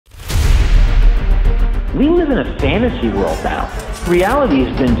We live in a fantasy world now. Reality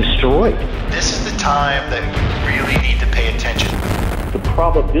has been destroyed. This is the time that you really need to pay attention. The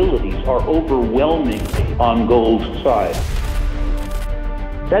probabilities are overwhelmingly on gold's side.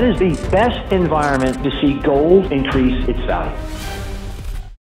 That is the best environment to see gold increase its value.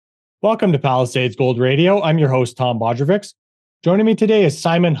 Welcome to Palisade's Gold Radio. I'm your host, Tom Bodrovics. Joining me today is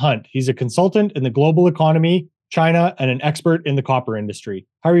Simon Hunt. He's a consultant in the global economy, China, and an expert in the copper industry.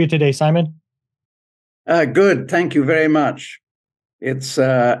 How are you today, Simon? Good. Thank you very much. It's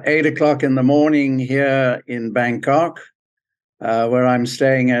 8 o'clock in the morning here in Bangkok, where I'm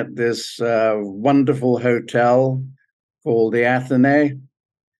staying at this wonderful hotel called the Athene.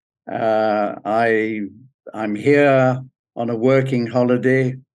 I'm here on a working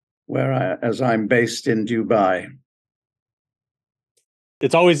holiday as I'm based in Dubai.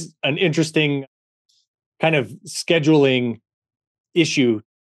 It's always an interesting kind of scheduling issue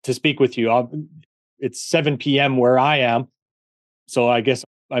to speak with you. It's 7 p.m. where I am, so I guess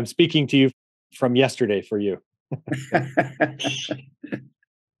I'm speaking to you from yesterday for you.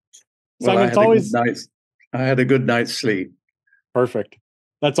 Simon, I had a good night's sleep. Perfect.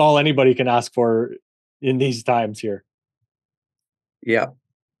 That's all anybody can ask for in these times here. Yeah.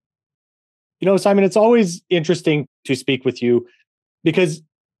 You know, Simon, it's always interesting to speak with you because,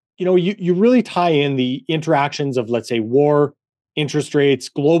 you know, you really tie in the interactions of, let's say, war, interest rates,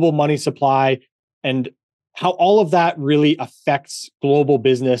 global money supply, and how all of that really affects global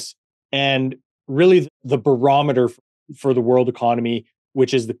business and really the barometer for the world economy,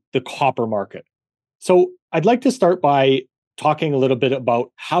 which is the copper market. So I'd like to start by talking a little bit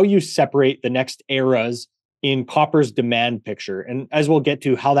about how you separate the next eras in copper's demand picture. And as we'll get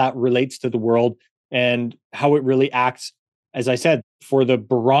to how that relates to the world and how it really acts, as I said, for the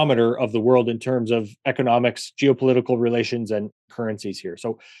barometer of the world in terms of economics, geopolitical relations, and currencies here.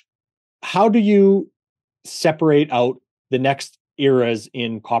 So how do you separate out the next eras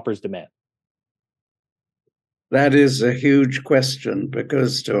in copper's demand? That is a huge question,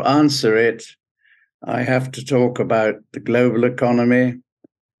 because to answer it, I have to talk about the global economy,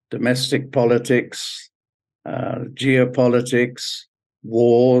 domestic politics, geopolitics,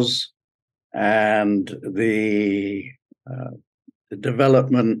 wars, and the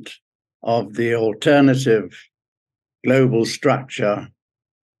development of the alternative global structure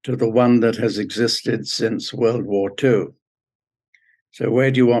to the one that has existed since World War II. So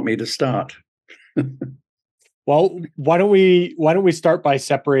where do you want me to start? Well, why don't we start by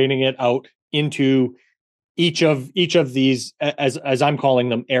separating it out into each of these, as I'm calling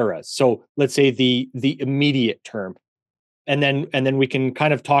them, eras. So let's say the immediate term, and then we can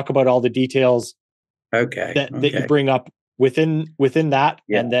kind of talk about all the details that you bring up within that,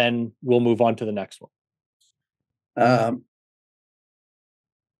 yeah. And then we'll move on to the next one.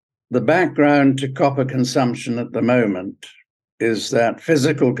 The background to copper consumption at the moment is that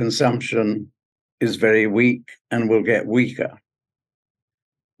physical consumption is very weak and will get weaker.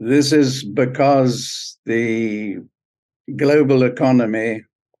 This is because the global economy,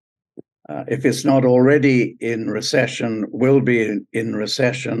 if it's not already in recession, will be in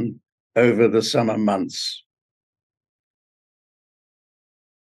recession over the summer months.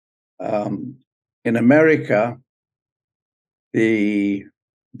 In America, the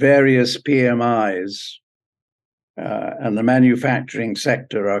various PMIs and the manufacturing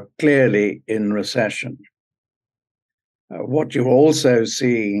sector are clearly in recession. What you're also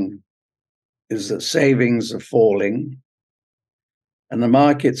seeing is that savings are falling, and the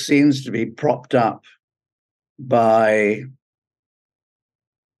market seems to be propped up by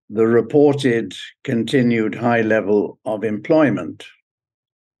the reported continued high level of employment.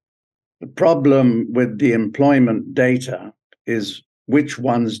 The problem with the employment data is which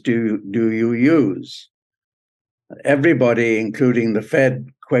ones do you use? Everybody, including the Fed,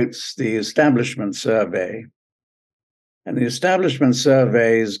 quotes the establishment survey. And the establishment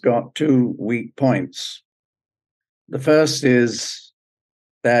survey's got two weak points. The first is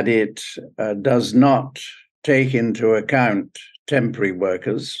that it does not take into account temporary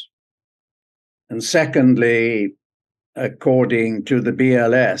workers. And secondly, according to the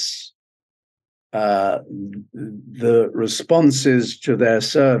BLS, the responses to their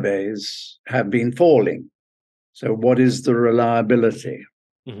surveys have been falling. So what is the reliability?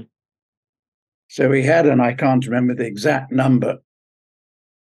 Mm-hmm. So we had, and I can't remember the exact number,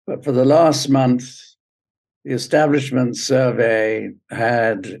 but for the last month, the establishment survey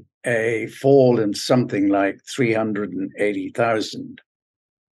had a fall in something like 380,000,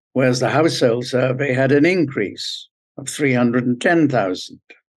 whereas the household survey had an increase of 310,000.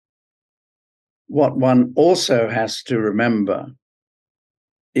 What one also has to remember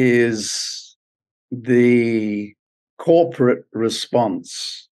is the corporate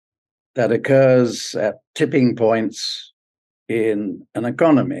response that occurs at tipping points in an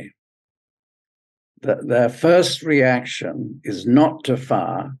economy. Their first reaction is not to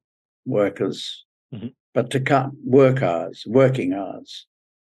fire workers, but to cut working hours.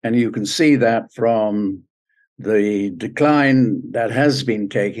 And you can see that from the decline that has been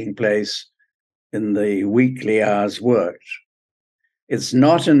taking place in the weekly hours worked. It's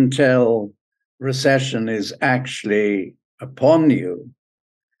not until recession is actually upon you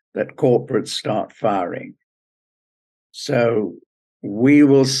that corporates start firing. So we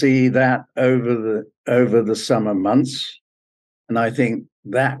will see that over the summer months, and I think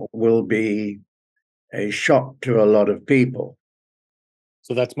that will be a shock to a lot of people.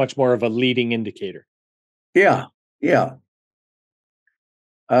 So that's much more of a leading indicator. Yeah.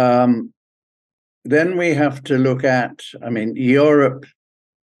 Then we have to look at, Europe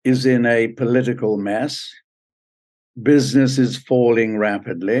is in a political mess. Business is falling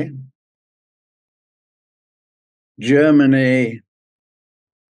rapidly. Germany,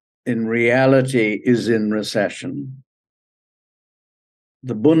 in reality, is in recession.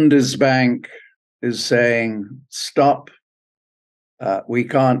 The Bundesbank is saying, stop, we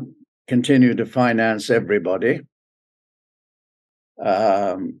can't continue to finance everybody.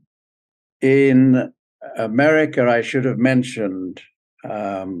 In America, I should have mentioned,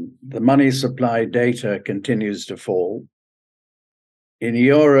 the money supply data continues to fall. In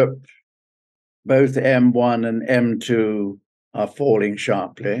Europe, both M1 and M2 are falling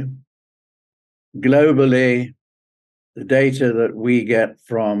sharply. Globally, the data that we get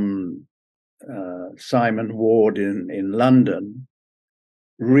from Simon Ward in London,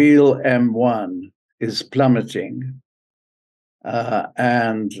 real M1 is plummeting.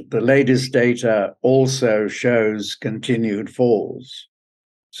 And the latest data also shows continued falls.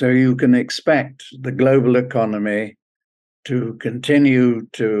 So you can expect the global economy to continue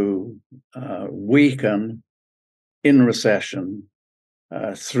to weaken in recession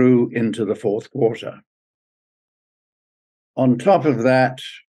through into the fourth quarter. On top of that,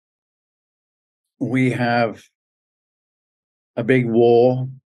 we have a big war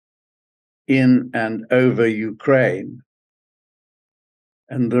in and over Ukraine.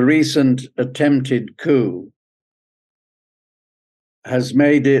 And the recent attempted coup has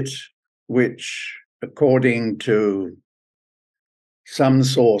made it, which, according to some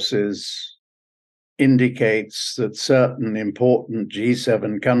sources, indicates that certain important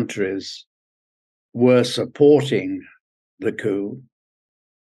G7 countries were supporting the coup.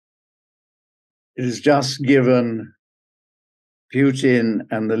 It has just given Putin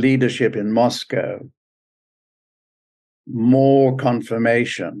and the leadership in Moscow more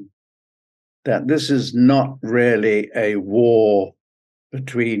confirmation that this is not really a war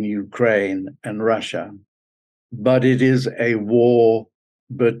between Ukraine and Russia, but it is a war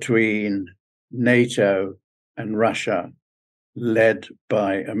between NATO and Russia, led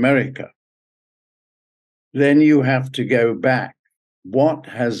by America. Then you have to go back. What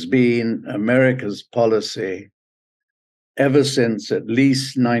has been America's policy ever since at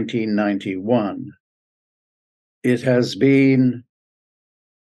least 1991? It has been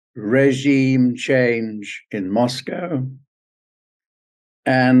regime change in Moscow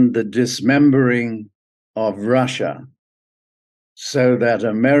and the dismembering of Russia so that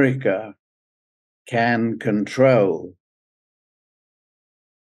America can control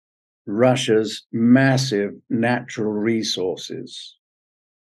Russia's massive natural resources.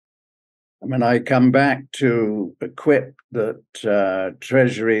 I come back to a quip that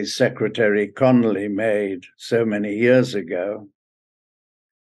Treasury Secretary Connolly made so many years ago.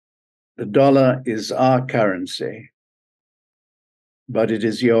 The dollar is our currency, but it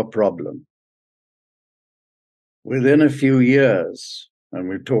is your problem. Within a few years, and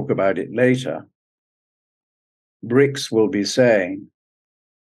we'll talk about it later, BRICS will be saying,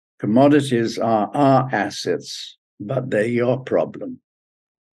 commodities are our assets, but they're your problem.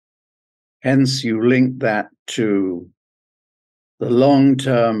 Hence, you link that to the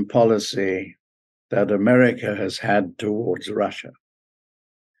long-term policy that America has had towards Russia.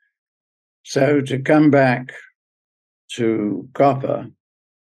 So to come back to copper,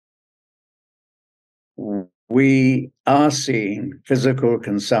 we are seeing physical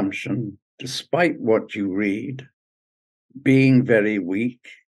consumption, despite what you read, being very weak.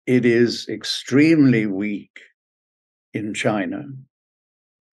 It is extremely weak in China.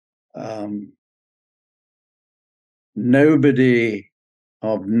 Nobody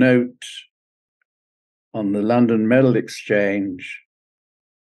of note on the London Metal Exchange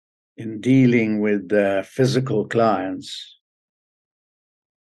in dealing with their physical clients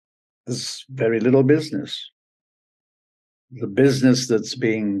there's very little business. The business that's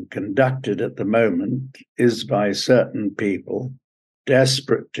being conducted at the moment is by certain people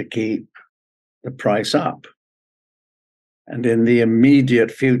desperate to keep the price up. And in the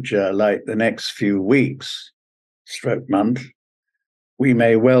immediate future, like the next few weeks, stroke month, we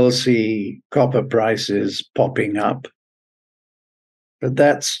may well see copper prices popping up. But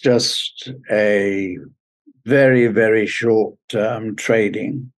that's just a very, very short-term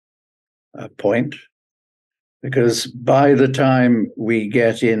trading point, because by the time we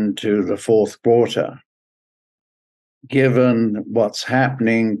get into the fourth quarter, given what's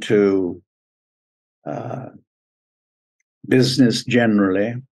happening to business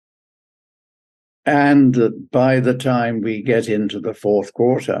generally, and that by the time we get into the fourth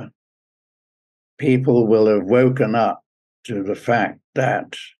quarter, people will have woken up to the fact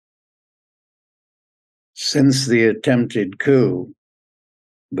that since the attempted coup,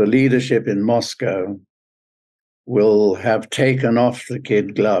 the leadership in Moscow will have taken off the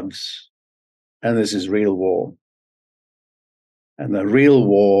kid gloves, and this is real war. And the real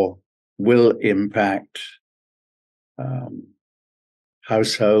war will impact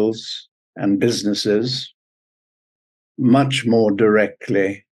households and businesses much more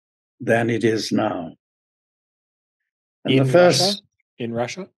directly than it is now. And In the first Russia? In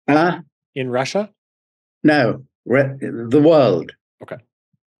Russia? Ah, In Russia? no, the world. Okay.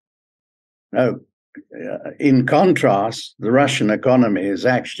 No. In contrast, the Russian economy is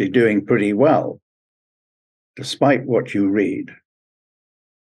actually doing pretty well, despite what you read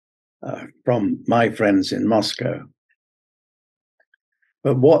from my friends in Moscow.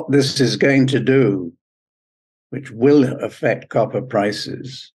 But what this is going to do, which will affect copper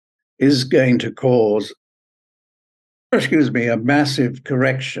prices, is going to cause, a massive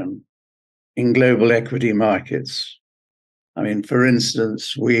correction in global equity markets. I mean, for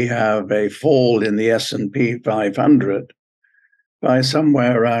instance, we have a fall in the S&P 500 by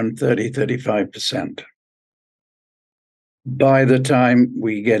somewhere around 35% by the time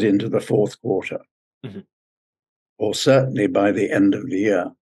we get into the fourth quarter, or certainly by the end of the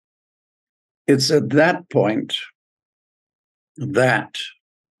year. It's at that point that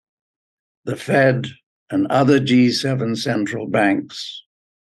the Fed and other G7 central banks,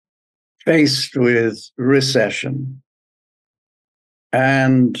 faced with recession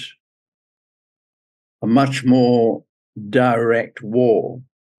and a much more direct war,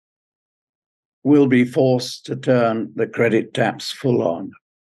 will be forced to turn the credit taps full on.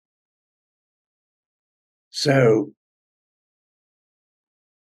 So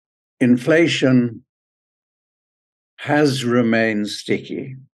inflation has remained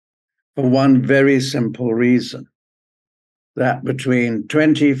sticky for one very simple reason, that between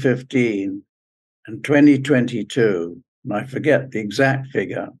 2015 and 2022, and I forget the exact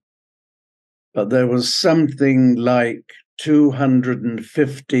figure, but there was something like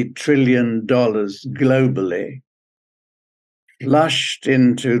 $250 trillion globally flushed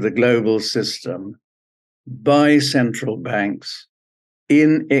into the global system by central banks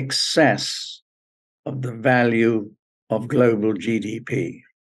in excess of the value of global GDP.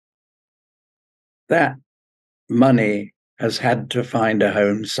 That money has had to find a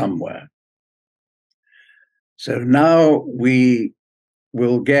home somewhere. So now we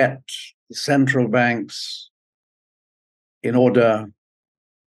will get central banks, in order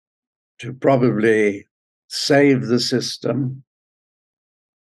to probably save the system,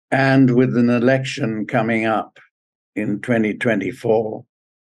 and with an election coming up in 2024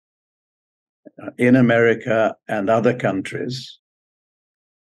 in America and other countries,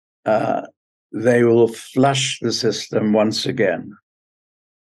 they will flush the system once again.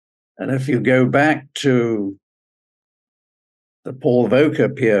 And if you go back to the Paul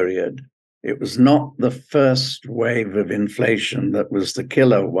Volcker period, it was not the first wave of inflation that was the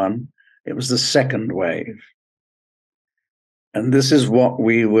killer one, it was the second wave. And this is what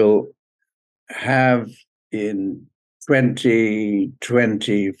we will have in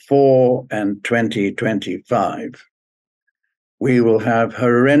 2024 and 2025. We will have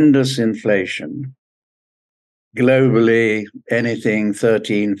horrendous inflation, globally anything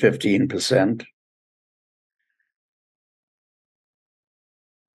 13, 15%.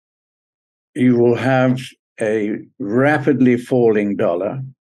 You will have a rapidly falling dollar.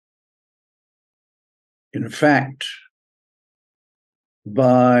 In fact,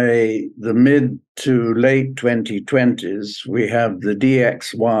 by the mid to late 2020s, we have the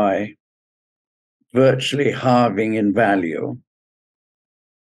DXY virtually halving in value.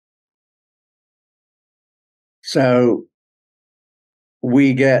 So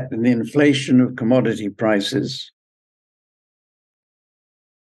we get an inflation of commodity prices,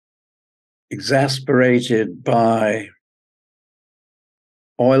 exasperated by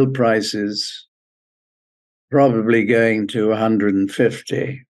oil prices probably going to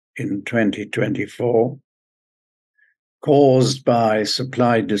 150 in 2024, caused by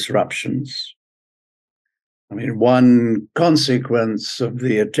supply disruptions. I mean, one consequence of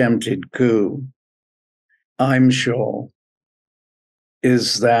the attempted coup, I'm sure,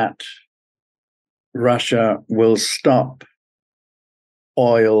 is that Russia will stop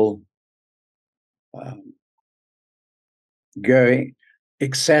oil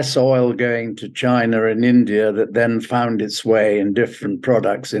excess oil going to China and India that then found its way in different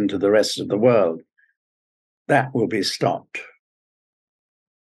products into the rest of the world. That will be stopped.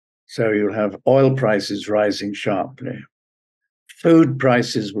 So you'll have oil prices rising sharply. Food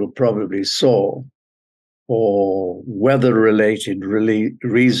prices will probably soar for weather-related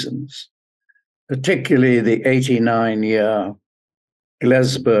reasons, particularly the 89-year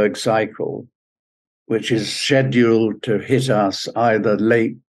Glesberg cycle, which is scheduled to hit us either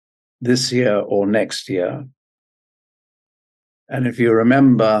late this year or next year. And if you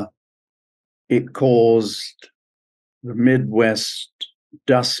remember, it caused the Midwest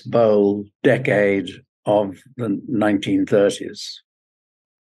Dust Bowl decade of the 1930s.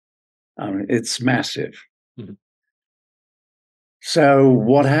 I mean, it's massive. Mm-hmm. So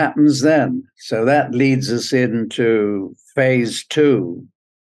what happens then? So that leads us into phase 2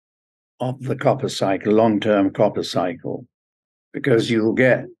 of the copper cycle, long-term copper cycle, because you'll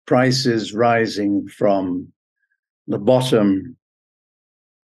get prices rising from the bottom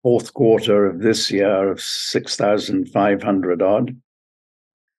fourth quarter of this year of 6,500 odd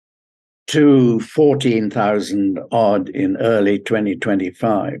to 14,000 odd in early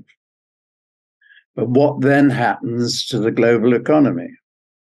 2025. But what then happens to the global economy?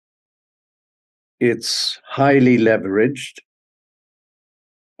 It's highly leveraged.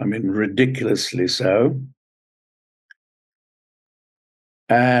 I mean, ridiculously so.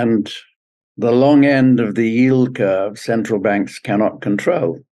 And the long end of the yield curve, central banks cannot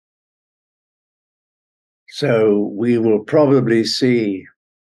control. So we will probably see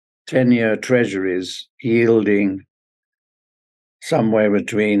 10-year treasuries yielding somewhere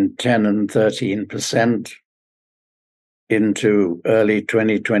between 10 and 13% into early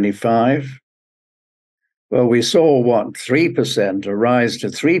 2025. Well, we saw what 3%, a rise to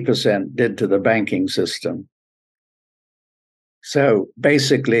 3% did to the banking system. So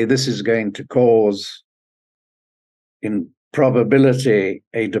basically, this is going to cause, in probability,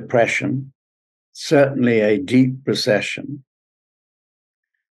 a depression, certainly a deep recession,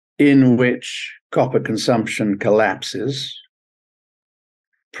 in which copper consumption collapses,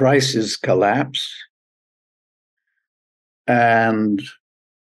 prices collapse, and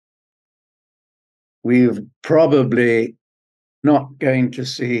we're probably not going to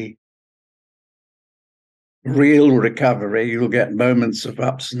see real recovery. You'll get moments of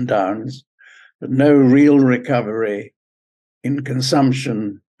ups and downs, but no real recovery in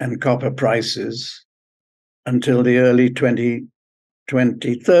consumption and copper prices until the early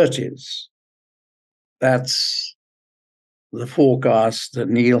 2030s. That's the forecast that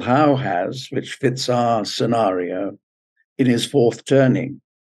Neil Howe has, which fits our scenario in his fourth turning.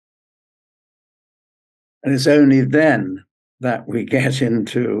 And it's only then that we get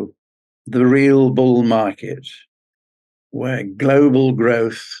into the real bull market, where global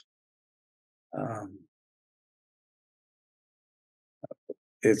growth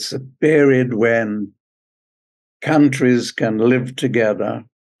it's a period when countries can live together,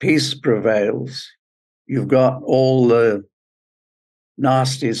 peace prevails, you've got all the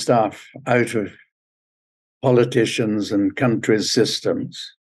nasty stuff out of politicians and countries'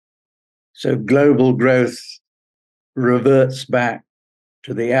 systems. So global growth reverts back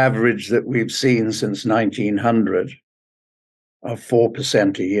to the average that we've seen since 1900 of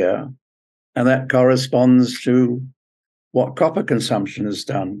 4% a year. And that corresponds to what copper consumption has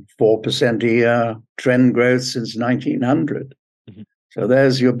done, 4% a year trend growth since 1900. Mm-hmm. So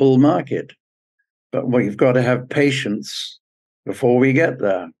there's your bull market. But we've got to have patience before we get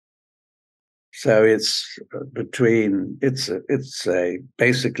there. So it's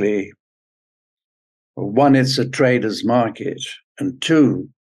basically, one, it's a trader's market, and two,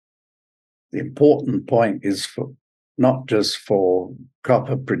 the important point is for not just for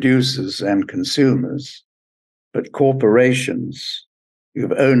copper producers and consumers, but corporations.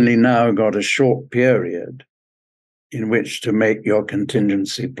 You've only now got a short period in which to make your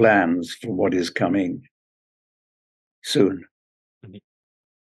contingency plans for what is coming soon.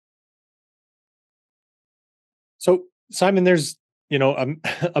 So, Simon, there's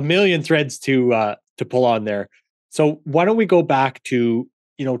a million threads to pull on there. So why don't we go back to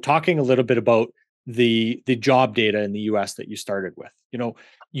talking a little bit about the job data in the US that you started with.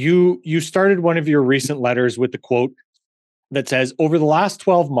 You started one of your recent letters with the quote that says, over the last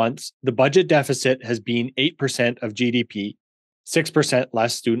 12 months, the budget deficit has been 8% of GDP, 6%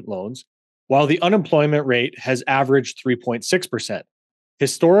 less student loans, while the unemployment rate has averaged 3.6%.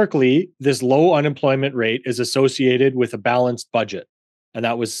 Historically, this low unemployment rate is associated with a balanced budget. And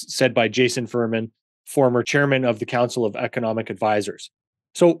that was said by Jason Furman, former chairman of the Council of Economic Advisors.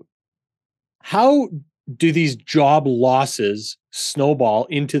 So, how do these job losses snowball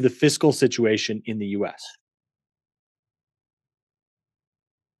into the fiscal situation in the US?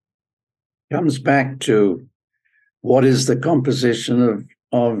 Comes back to what is the composition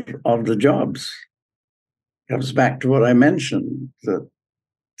of the jobs. Comes back to what I mentioned, that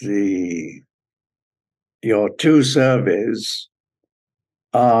your two surveys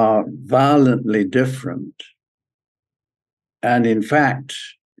are violently different. And in fact,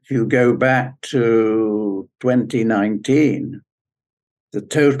 if you go back to 2019, the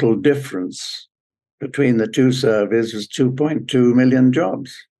total difference between the two surveys was 2.2 million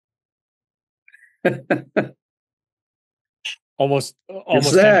jobs. almost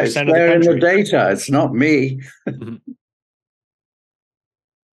it's there. 10% It's of the there in country. the data. It's not me. Mm-hmm.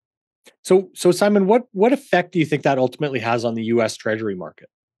 So Simon, what effect do you think that ultimately has on the US Treasury market?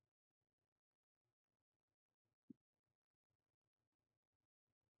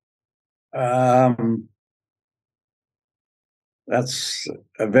 That's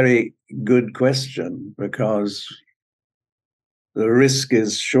a very good question, because the risk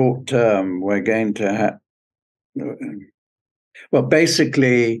is short term. We're going to have, well,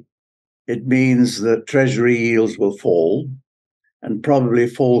 basically, it means that Treasury yields will fall, and probably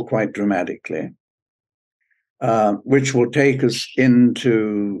fall quite dramatically, which will take us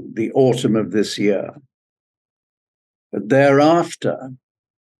into the autumn of this year. But thereafter,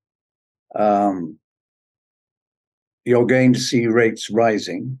 you're going to see rates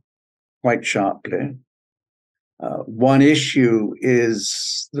rising quite sharply. One issue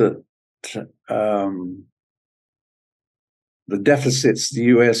is that the deficits, the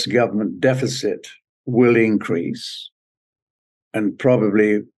US government deficit, will increase, and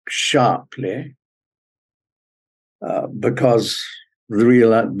probably sharply, because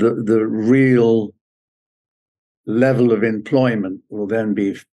the real level of employment will then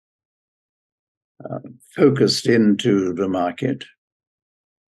be focused into the market.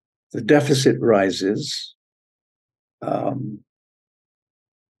 The deficit rises. You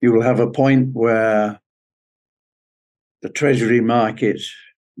will have a point where the Treasury market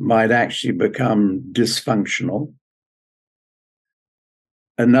might actually become dysfunctional.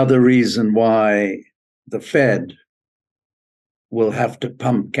 Another reason why the Fed will have to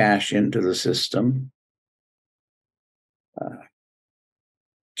pump cash into the system.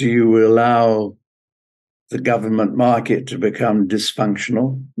 Do you allow the government market to become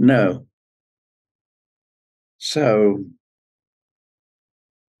dysfunctional? No. So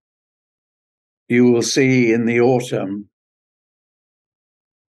you will see in the autumn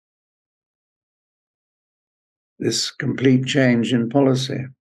this complete change in policy,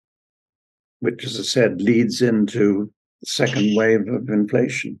 which, as I said, leads into the second wave of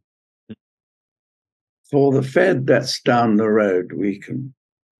inflation. For the Fed, that's down the road. We can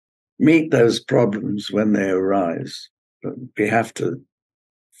meet those problems when they arise, but we have to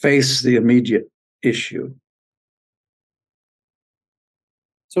face the immediate issue.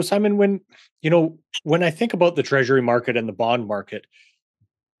 So Simon, when I think about the Treasury market and the bond market,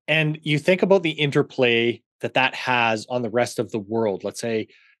 and you think about the interplay that has on the rest of the world, let's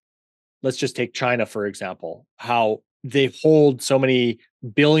just take China, for example, how they hold so many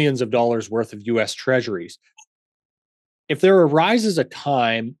billions of dollars worth of US treasuries. If there arises a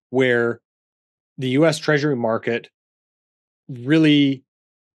time where the US Treasury market really,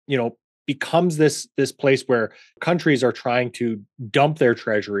 becomes this place where countries are trying to dump their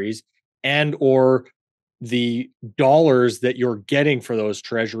treasuries, and or the dollars that you're getting for those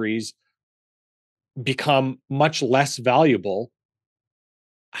treasuries become much less valuable,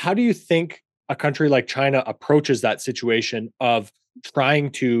 how do you think a country like China approaches that situation of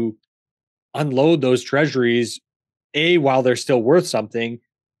trying to unload those treasuries, A, while they're still worth something,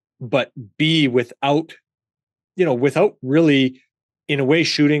 but B, without really, in a way,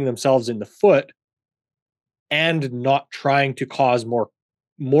 shooting themselves in the foot and not trying to cause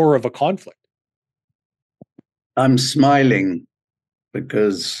more of a conflict? I'm smiling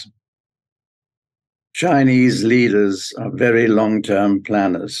because Chinese leaders are very long-term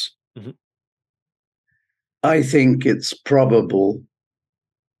planners. Mm-hmm. I think it's probable,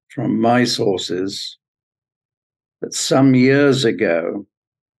 from my sources, that some years ago,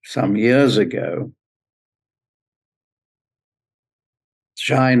 some years ago,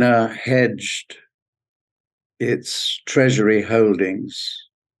 China hedged its treasury holdings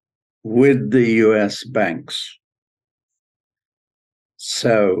with the US banks.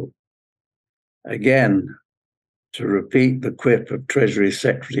 So, again, to repeat the quip of Treasury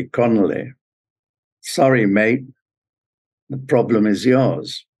Secretary Connolly, sorry, mate, the problem is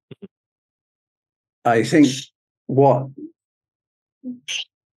yours. I think what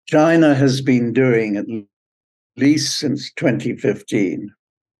China has been doing, at least since 2015,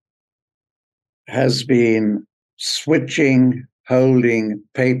 has been switching holding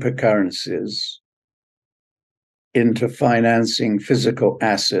paper currencies into financing physical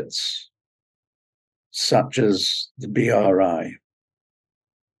assets, such as the BRI.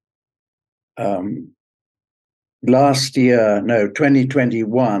 Last year,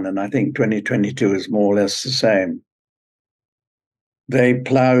 2021, and I think 2022 is more or less the same, they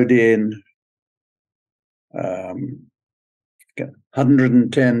plowed in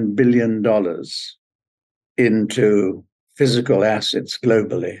 $110 billion into physical assets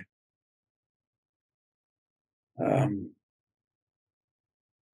globally.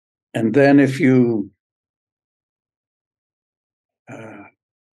 And then if you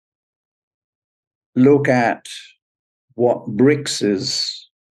look at what BRICS is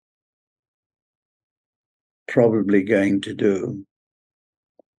probably going to do,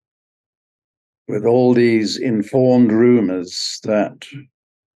 with all these informed rumors that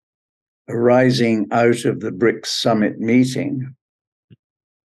arising out of the BRICS summit meeting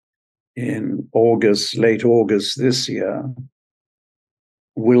in August, late August this year,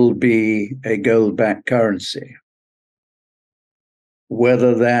 will be a gold-backed currency.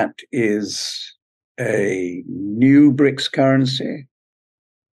 Whether that is a new BRICS currency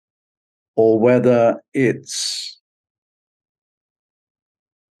or whether it's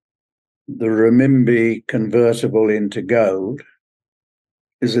the renminbi convertible into gold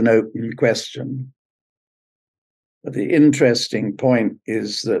is an open question. But the interesting point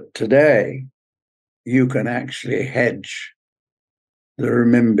is that today you can actually hedge the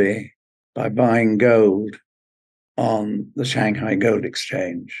renminbi by buying gold on the Shanghai Gold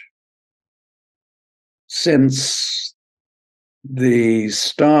Exchange. Since the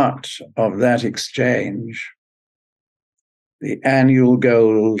start of that exchange, the annual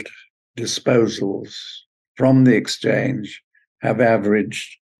gold disposals from the exchange have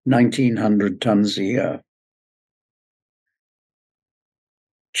averaged 1,900 tons a year.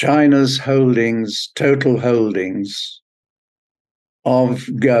 China's holdings, total holdings of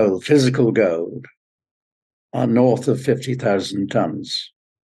gold, physical gold, are north of 50,000 tons,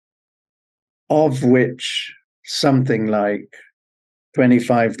 of which something like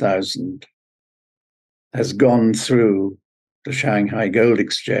 25,000 has gone through the Shanghai Gold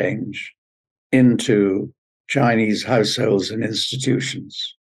Exchange into Chinese households and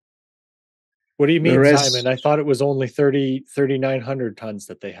institutions. What do you mean, Simon? I thought it was only 3,900 tons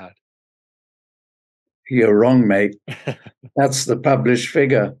that they had. You're wrong, mate. That's the published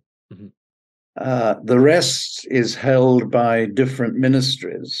figure. Mm-hmm. The rest is held by different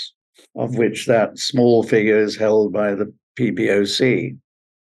ministries, of which that small figure is held by the PBOC.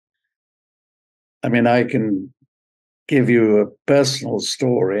 I mean, I can give you a personal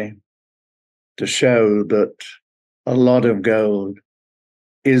story to show that a lot of gold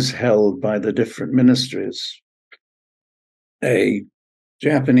is held by the different ministries. A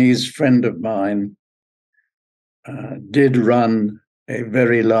Japanese friend of mine did run a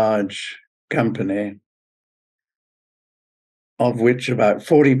very large company, of which about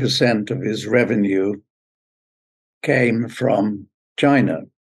 40% of his revenue came from China.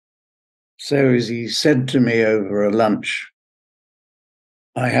 So as he said to me over a lunch,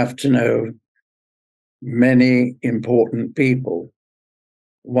 I have to know many important people,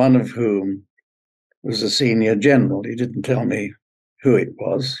 one of whom was a senior general, he didn't tell me who it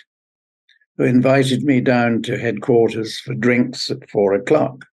was, who invited me down to headquarters for drinks at 4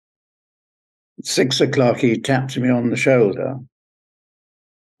 o'clock. At 6 o'clock, he tapped me on the shoulder,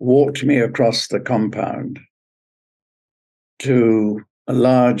 walked me across the compound to a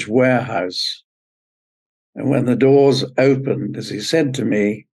large warehouse. And when the doors opened, as he said to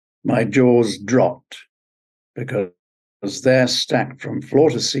me, my jaws dropped, because there, stacked from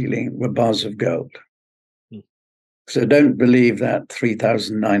floor to ceiling, were bars of gold. So don't believe that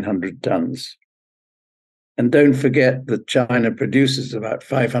 3,900 tons. And don't forget that China produces about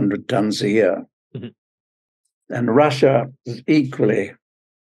 500 tons a year. Mm-hmm. And Russia is equally.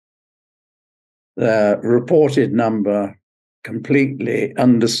 The reported number completely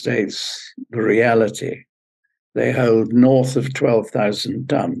understates the reality they hold north of 12,000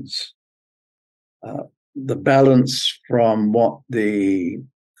 tons. The balance from what the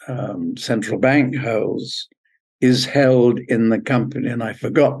central bank holds is held in the company, and I've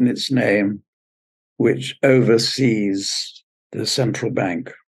forgotten its name, which oversees the central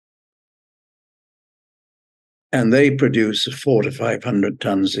bank. And they produce 400 to 500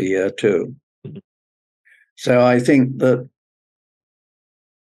 tons a year too. Mm-hmm. So I think that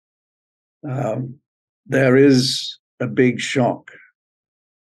there is a big shock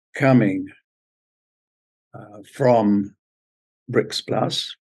coming from BRICS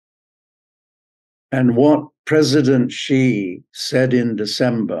Plus. And what President Xi said in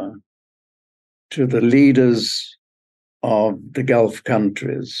December to the leaders of the Gulf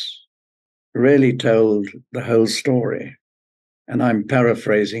countries really told the whole story. And I'm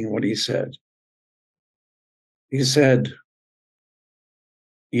paraphrasing what he said. He said,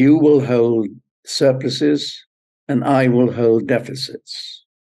 "You will hold surpluses and I will hold deficits.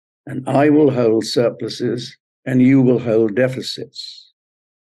 And I will hold surpluses and you will hold deficits.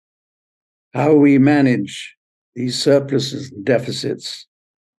 How we manage these surpluses and deficits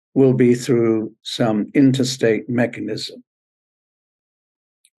will be through some interstate mechanism."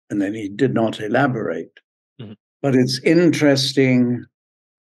 And then he did not elaborate. Mm-hmm. But it's interesting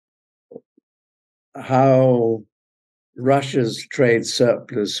how Russia's trade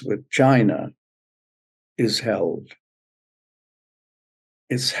surplus with China is held.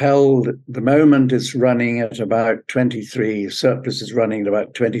 It's held, the moment it's running at about surplus is running at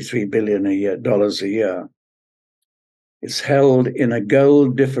about $23 billion a year. It's held in a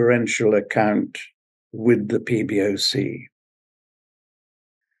gold differential account with the PBOC.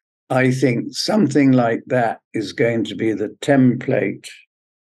 I think something like that is going to be the template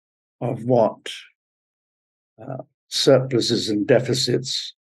of what surpluses and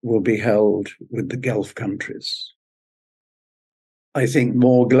deficits will be held with the Gulf countries. I think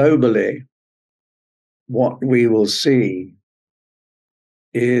more globally, what we will see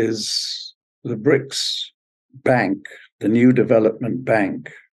is the BRICS Bank, the new development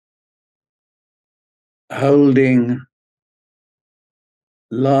bank, holding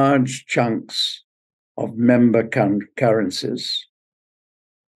large chunks of member currencies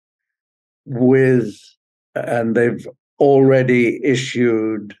and they've already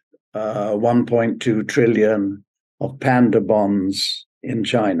issued 1.2 trillion of panda bonds in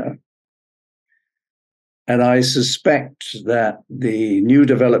China. And I suspect that the new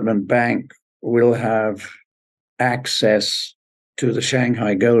development bank will have access to the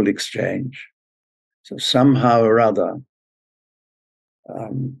Shanghai Gold Exchange. So somehow or other,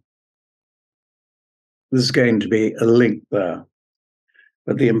 there's going to be a link there.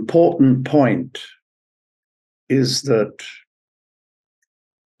 But the important point is that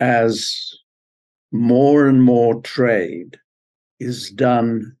as more and more trade is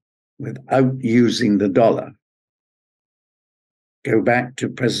done without using the dollar, go back to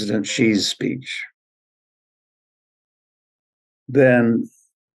President Xi's speech, then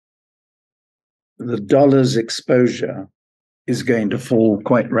the dollar's exposure is going to fall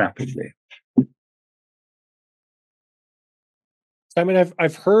quite rapidly. Simon,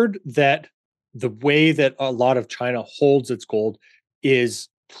 I've heard that the way that a lot of China holds its gold is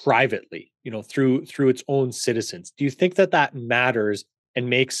privately, through its own citizens. Do you think that matters and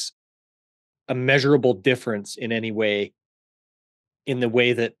makes a measurable difference in any way in the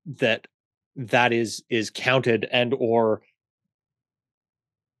way that is counted and or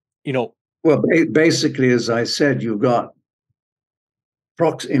Well, basically, as I said, you've got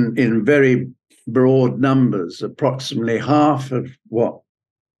in very broad numbers, approximately half of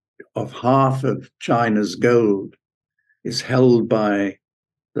China's gold is held by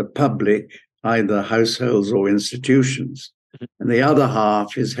the public, either households or institutions, and the other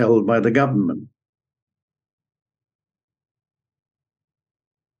half is held by the government.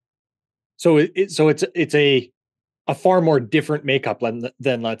 So it's a far more different makeup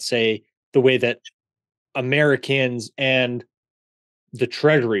than let's say the way that Americans and the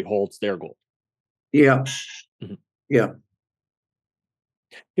Treasury holds their gold. Yeah. Mm-hmm. Yeah.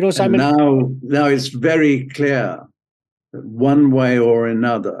 Simon, and now it's very clear that one way or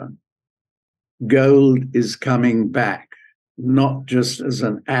another, gold is coming back, not just as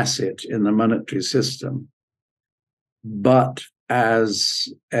an asset in the monetary system, but as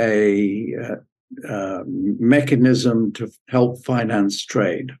a mechanism to help finance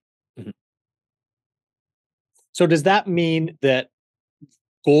trade. Mm-hmm. So does that mean that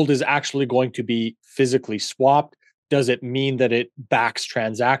gold is actually going to be physically swapped? Does it mean that it backs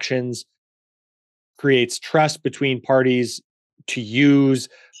transactions, creates trust between parties to use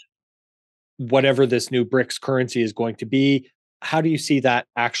whatever this new BRICS currency is going to be? How do you see that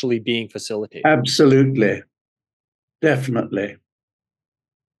actually being facilitated? Absolutely. Definitely.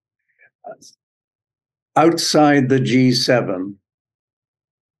 Outside the G7,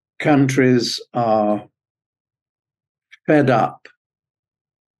 countries are fed up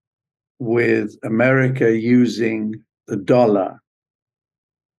with America using the dollar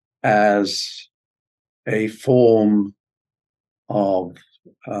as a form of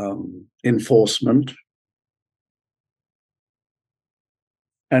enforcement.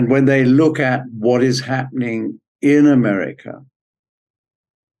 And when they look at what is happening in America,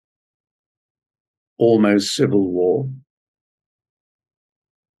 almost civil war,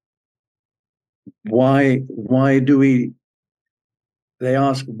 why do we, they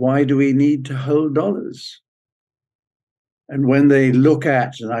ask, why do we need to hold dollars? And when they look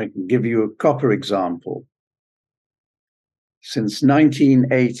at, and I can give you a copper example, since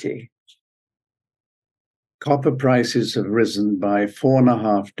 1980, copper prices have risen by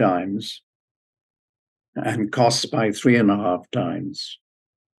 4.5 times and costs by 3.5 times.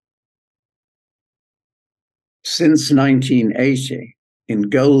 Since 1980, in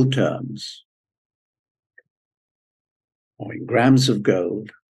gold terms, or in grams of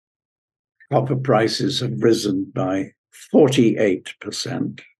gold, copper prices have risen by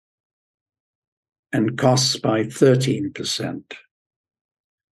 48% and costs by 13%.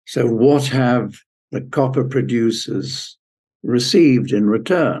 So what have the copper producers received in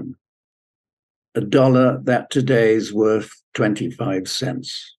return? $1 that today is worth 25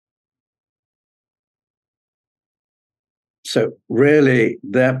 cents. So really,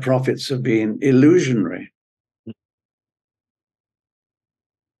 their profits have been illusionary.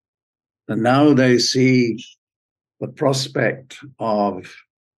 And now they see the prospect of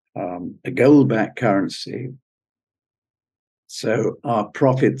a gold-backed currency, so our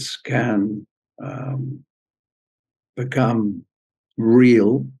profits can become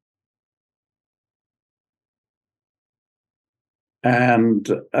real. And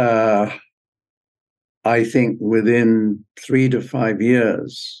I think within 3 to 5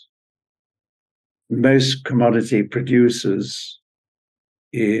 years, most commodity producers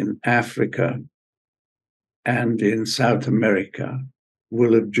in Africa and in South America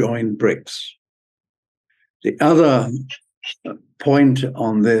will have joined BRICS. The other point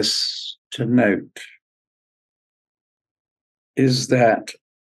on this to note is that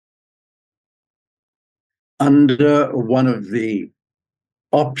under one of the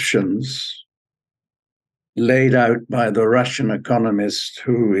options laid out by the Russian economist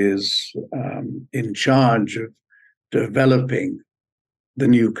who is in charge of developing the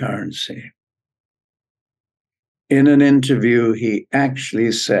new currency, in an interview, he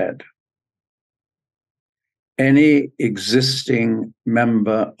actually said, any existing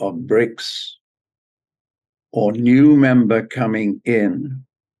member of BRICS or new member coming in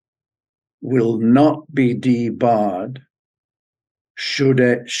will not be debarred should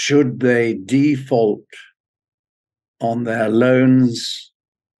they default on their loans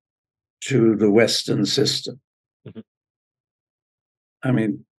to the Western system. Mm-hmm. I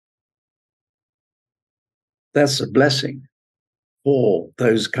mean, that's a blessing for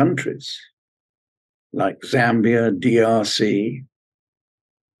those countries like Zambia, DRC,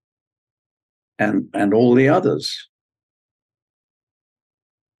 and all the others.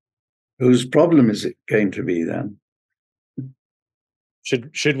 Whose problem is it going to be then?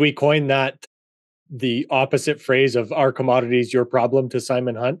 Should we coin that the opposite phrase of "our commodities, your problem" to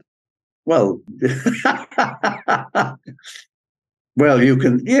Simon Hunt? Well, well, you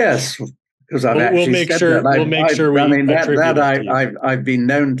can, yes, because I've actually said that. We'll make sure we attribute it to you. I've been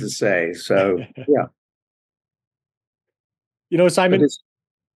known to say. So yeah, you know, Simon,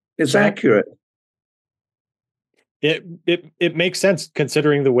 it's accurate. It makes sense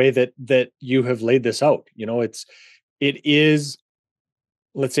considering the way that you have laid this out. You know, it is,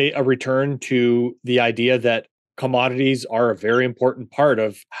 let's say, a return to the idea that commodities are a very important part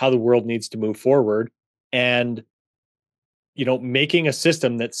of how the world needs to move forward, and, you know, making a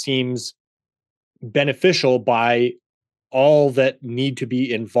system that seems beneficial by all that need to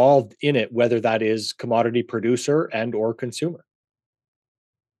be involved in it, whether that is commodity producer and or consumer.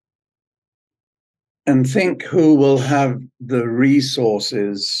 And think who will have the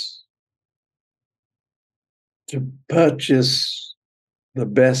resources to purchase the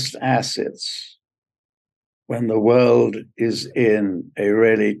best assets when the world is in a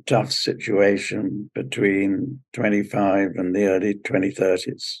really tough situation between 25 and the early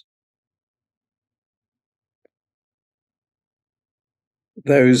 2030s.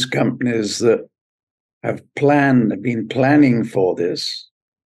 Those companies that have been planning for this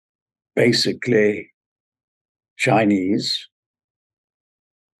basically Chinese,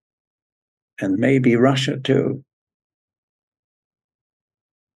 and maybe Russia too.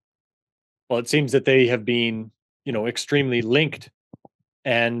 Well, it seems that they have been, extremely linked,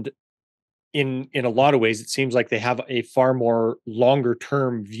 and in a lot of ways, it seems like they have a far more longer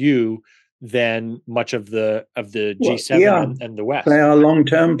term view than much of the G7 yeah, and the West. They are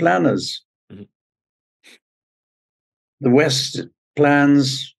long-term planners. Mhm. The West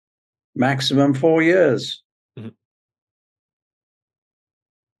plans maximum 4 years. Mhm.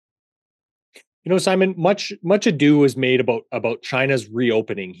 Simon, much ado was made about China's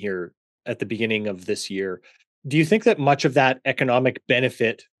reopening here at the beginning of this year. Do you think that much of that economic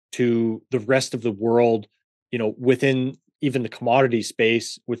benefit to the rest of the world, within even the commodity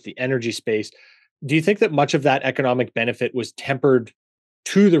space, with the energy space, do you think that much of that economic benefit was tempered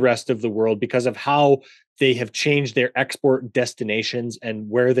to the rest of the world because of how they have changed their export destinations and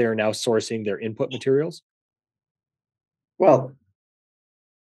where they are now sourcing their input materials? Well,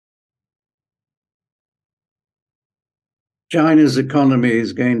 China's economy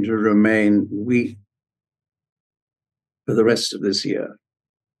is going to remain weak for the rest of this year.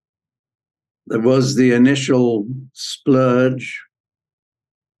 There was the initial splurge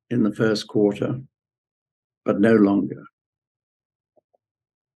in the first quarter, but no longer.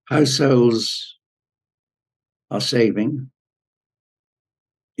 Households are saving.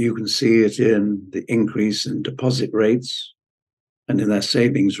 You can see it in the increase in deposit rates and in their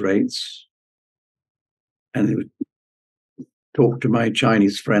savings rates. And talk to my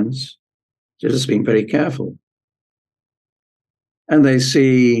Chinese friends, they're just being very careful. And they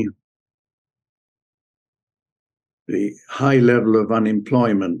see the high level of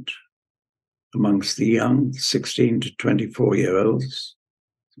unemployment amongst the young, 16 to 24-year-olds,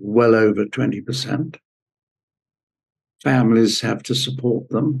 well over 20%. Families have to support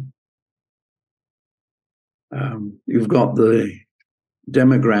them. You've got the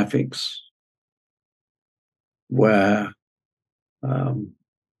demographics where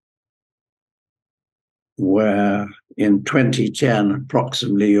in 2010,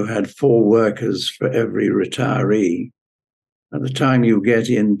 approximately, you had 4 workers for every retiree. At the time you get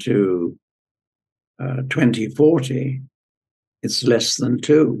into 2040, it's less than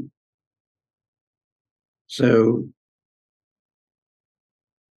 2. So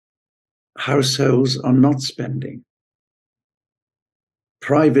households are not spending.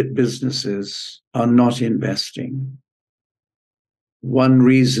 Private businesses are not investing. One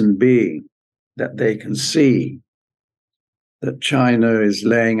reason being that they can see that China is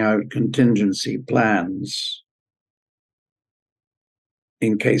laying out contingency plans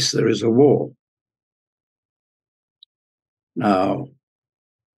in case there is a war. Now,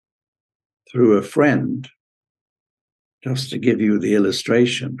 through a friend, just to give you the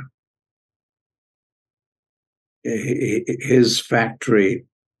illustration, his factory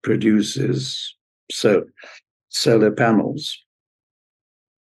produces solar panels,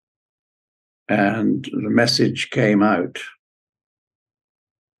 and the message came out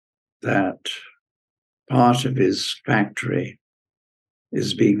that part of his factory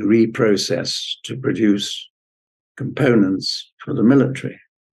is being reprocessed to produce components for the military.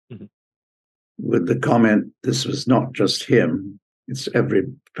 Mm-hmm. With the comment, this was not just him, it's every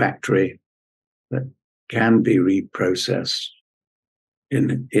factory that can be reprocessed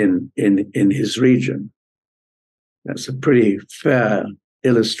in his region. That's a pretty fair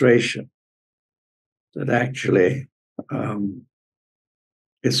illustration that actually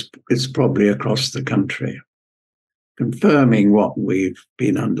it's probably across the country, confirming what we've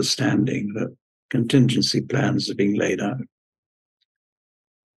been understanding, that contingency plans are being laid out.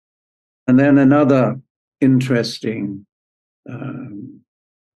 And then another interesting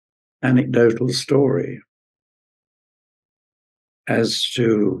anecdotal story as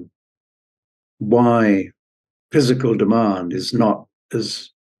to why physical demand is not as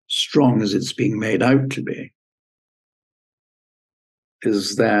strong as it's being made out to be,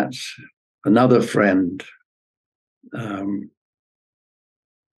 is that another friend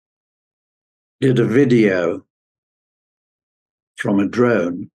did a video from a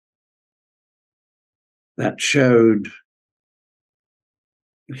drone that showed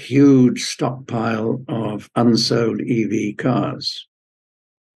a huge stockpile of unsold EV cars.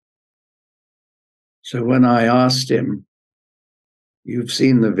 So when I asked him, "You've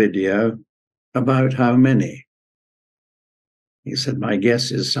seen the video, about how many?" He said, "My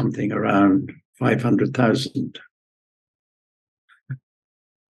guess is something around 500,000.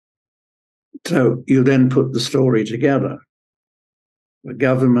 So you then put the story together. The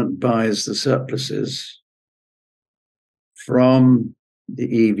government buys the surpluses from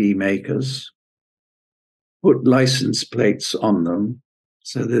the EV makers, put license plates on them,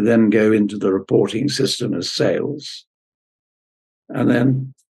 so they then go into the reporting system as sales, and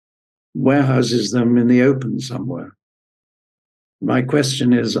then warehouses them in the open somewhere. My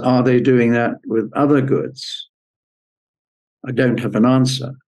question is, are they doing that with other goods? I don't have an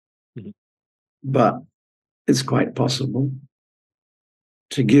answer, but it's quite possible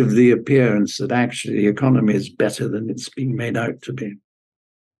to give the appearance that actually the economy is better than it's being made out to be.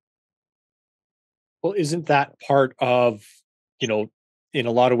 Well, isn't that part of, in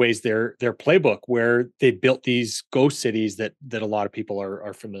a lot of ways their playbook where they built these ghost cities that a lot of people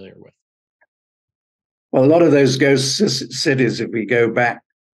are familiar with? Well, a lot of those ghost cities, if we go back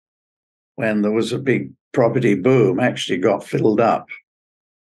when there was a big property boom, actually got filled up.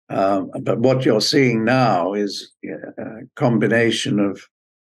 But what you're seeing now is a combination of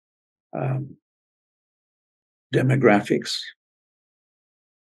demographics,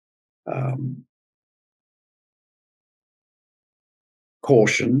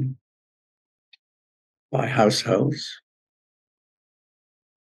 caution by households,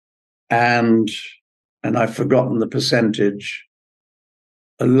 and I've forgotten the percentage,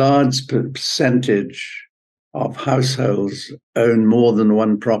 a large percentage of households own more than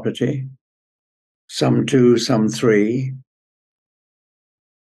one property, some two, some three,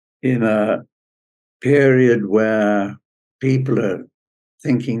 in a period where people are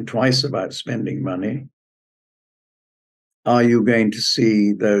thinking twice about spending money. Are you going to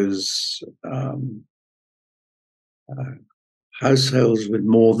see those households with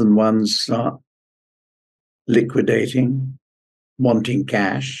more than one start liquidating, wanting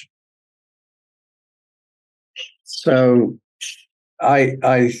cash? So I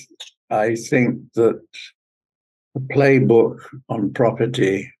think that the playbook on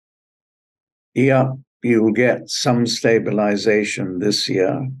property, yeah, you'll get some stabilization this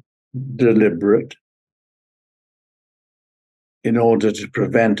year, deliberate, in order to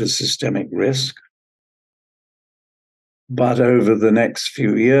prevent a systemic risk. But over the next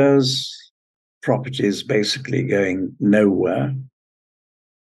few years, property is basically going nowhere.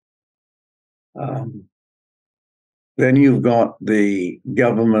 Then you've got the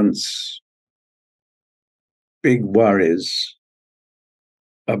government's big worries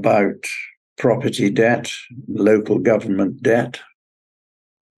about property debt, local government debt.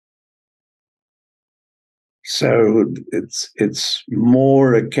 So it's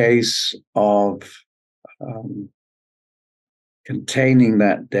more a case of containing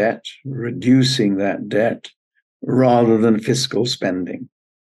that debt, reducing that debt, rather than fiscal spending.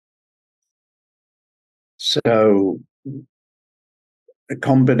 So a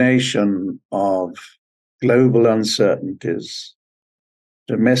combination of global uncertainties,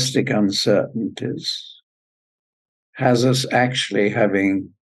 domestic uncertainties, has us actually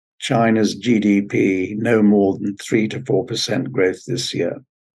having China's GDP no more than 3 to 4% growth this year,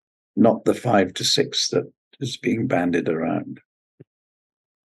 not the 5 to 6 that is being bandied around.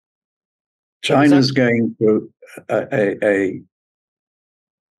 China's going through a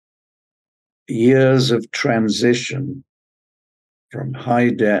years of transition from high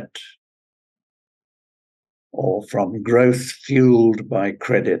debt or from growth fueled by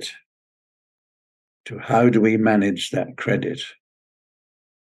credit to how do we manage that credit.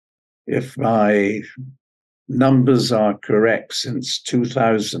 If my numbers are correct, since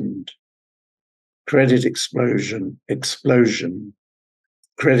 2000, credit explosion,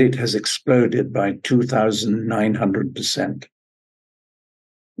 credit has exploded by 2,900%.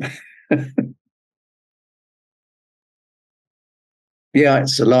 Yeah,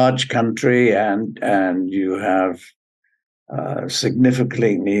 it's a large country, and you have a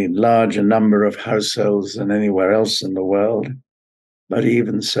significantly larger number of households than anywhere else in the world. But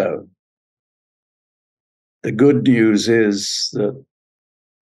even so, the good news is that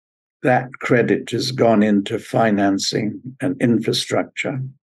that credit has gone into financing and infrastructure,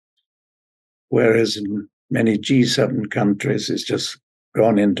 whereas in many G7 countries, it's just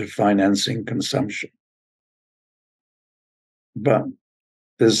gone into financing consumption. But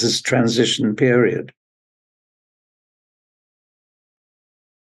there's this transition period.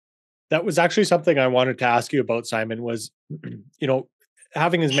 That was actually something I wanted to ask you about, Simon, was,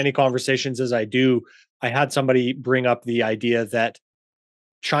 having as many conversations as I do, I had somebody bring up the idea that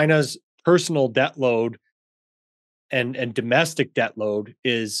China's personal debt load and domestic debt load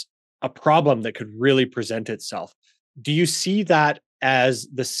is a problem that could really present itself. Do you see that as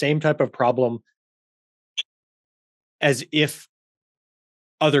the same type of problem as if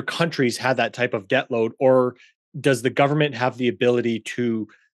other countries had that type of debt load, or does the government have the ability to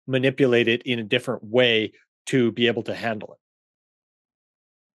manipulate it in a different way to be able to handle it?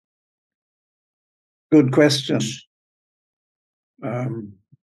 Good question.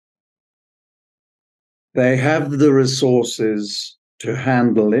 They have the resources to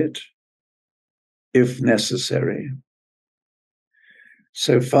handle it if necessary.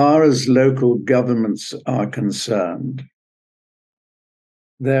 So far as local governments are concerned,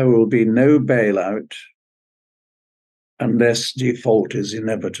 there will be no bailout unless default is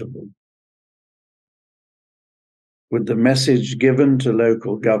inevitable. With the message given to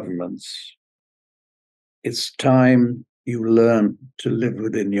local governments, it's time you learn to live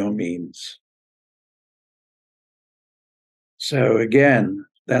within your means. So again,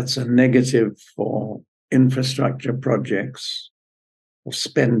 that's a negative for infrastructure projects or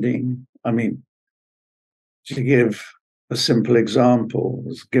spending. I mean, to give a simple example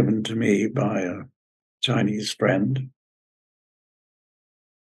was given to me by a Chinese friend.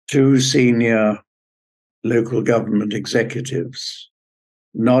 2 senior local government executives,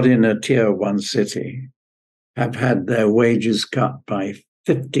 not in a tier 1 city, have had their wages cut by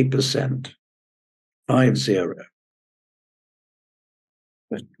 50%, 50.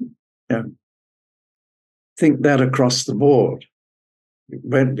 But think that across the board. It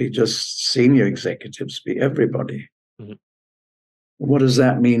won't be just senior executives, be everybody. Mm-hmm. What does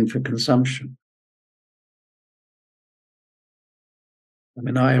that mean for consumption? I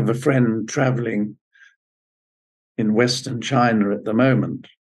mean, I have a friend traveling in Western China at the moment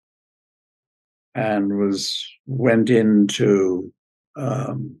and went into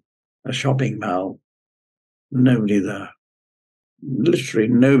a shopping mall. Nobody there. Literally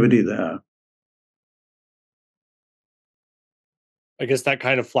nobody there. I guess that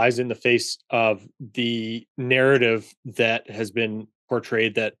kind of flies in the face of the narrative that has been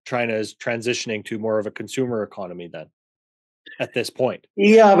portrayed that China is transitioning to more of a consumer economy then at this point.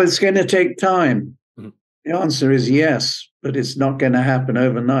 Yeah, but it's going to take time. Mm-hmm. The answer is yes, but it's not going to happen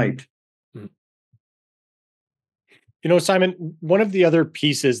overnight. Mm-hmm. You know, Simon, one of the other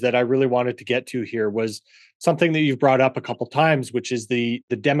pieces that I really wanted to get to here was something that you've brought up a couple times, which is the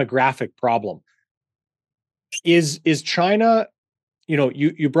demographic problem. Is China, you know,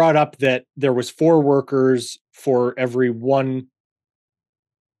 you brought up that there was 4 workers for every one.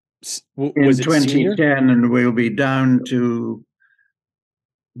 Was in it 2010, senior? And we'll be down to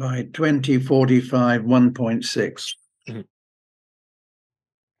by 2045 1.6. Mm-hmm.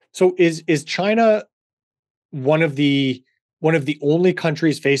 So is China one of the only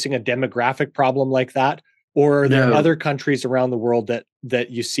countries facing a demographic problem like that, or are there other countries around the world that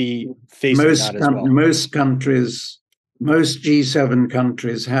you see facing that as well? Most countries, most G7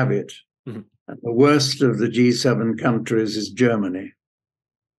 countries have it. Mm-hmm. And the worst of the G7 countries is Germany.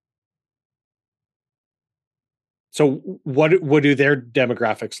 So what do their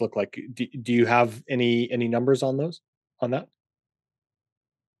demographics look like? Do you have any numbers on that?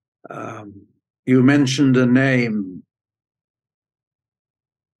 You mentioned a name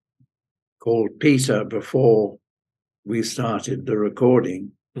called Peter before we started the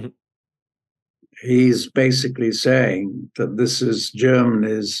recording. Mm-hmm. He's basically saying that this is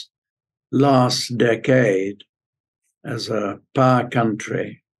Germany's last decade as a power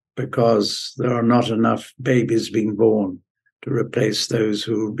country because there are not enough babies being born to replace those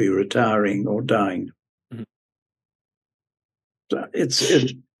who will be retiring or dying. Mm-hmm. So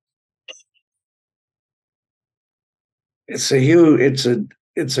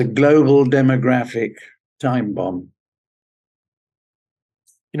it's a global demographic time bomb.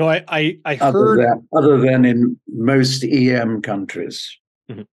 You know, I heard other than in most EM countries.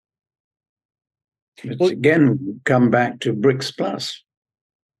 Mm-hmm. It's again come back to BRICS Plus.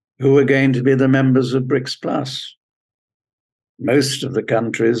 Who are going to be the members of BRICS Plus? Most of the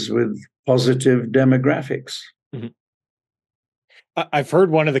countries with positive demographics. Mm-hmm. I've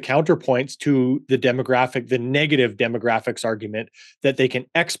heard one of the counterpoints to the negative demographics argument, that they can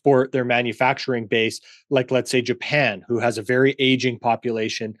export their manufacturing base, like let's say Japan, who has a very aging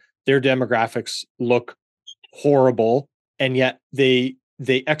population. Their demographics look horrible, and yet they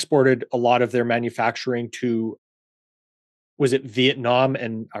exported a lot of their manufacturing to, was it Vietnam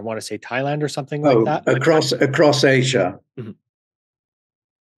and I want to say Thailand or something like that? Across Asia. Mm-hmm.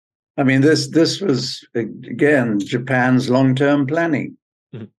 I mean, this was, again, Japan's long-term planning.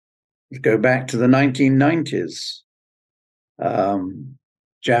 Mm-hmm. Go back to the 1990s.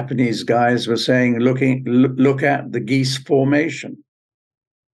 Japanese guys were saying, look at the geese formation.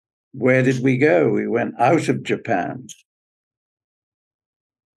 Where did we go? We went out of Japan.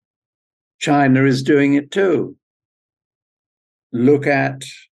 China is doing it too. Look at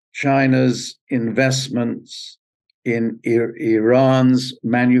China's investments in Iran's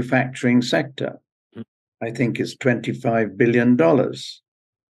manufacturing sector. I think it's $25 billion.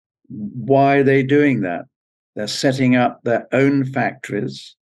 Why are they doing that? They're setting up their own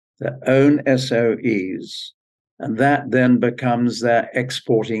factories, their own SOEs, and that then becomes their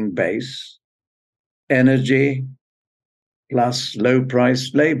exporting base, energy plus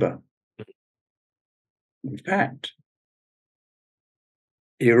low-priced labor. In fact,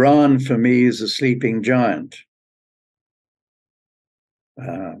 Iran, for me, is a sleeping giant.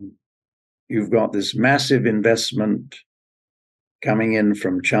 You've got this massive investment coming in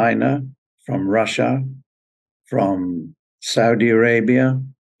from China, from Russia, from Saudi Arabia,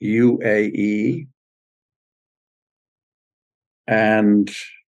 UAE, and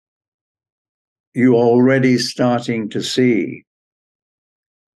you're already starting to see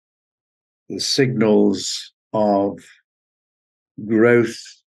the signals of growth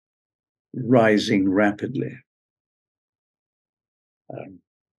rising rapidly.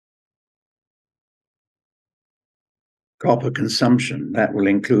 Copper consumption, that will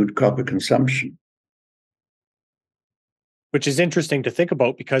include copper consumption. Which is interesting to think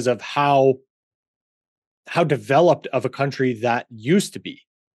about because of how developed of a country that used to be.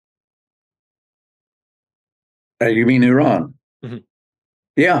 You mean Iran? Mm-hmm.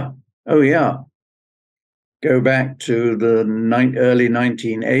 Yeah. Oh, yeah. Go back to the early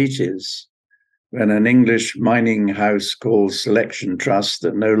 1980s when an English mining house called Selection Trust,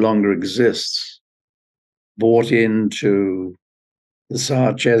 that no longer exists, bought into the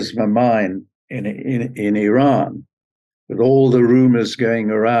Sar Chesma mine in Iran, with all the rumors going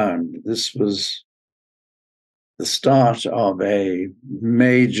around. This was the start of a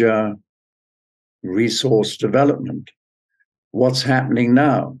major resource development. What's happening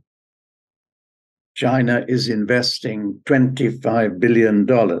now? China is investing $25 billion.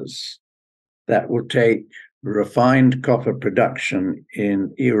 That will take refined copper production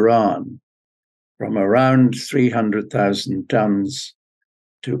in Iran from around 300,000 tons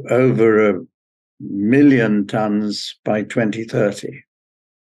to over 1 million tons by 2030.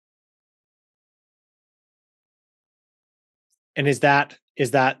 And is that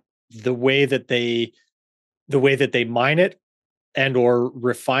the way that they mine it and or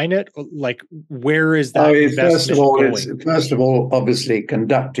refine it? Like, where is that investment going? First of all, obviously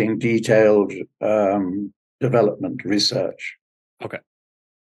conducting detailed development research. Okay.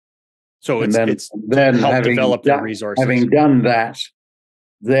 So and it's then help having develop their resources. Having done that,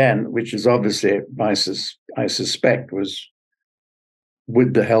 then, which is obviously, I suspect, was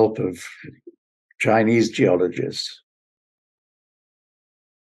with the help of Chinese geologists.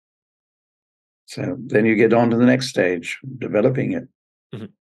 So then you get on to the next stage, developing it. Mm-hmm.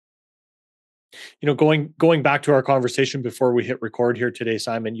 You know, going back to our conversation before we hit record here today,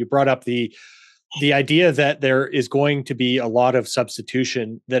 Simon, you brought up the idea that there is going to be a lot of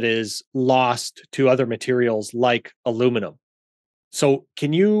substitution that is lost to other materials like aluminum. So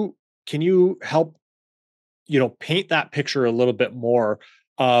can you help, paint that picture a little bit more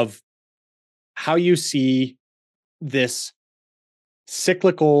of how you see this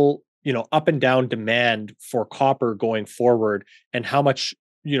cyclical, up and down demand for copper going forward, and how much,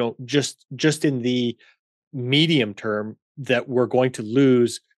 just in the medium term that we're going to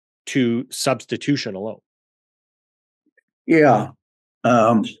lose to substitution alone? Yeah.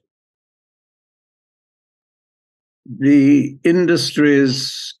 The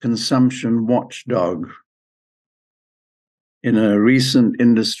industry's consumption watchdog, in a recent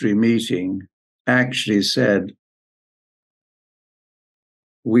industry meeting, actually said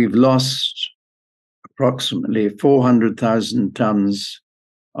we've lost approximately 400,000 tons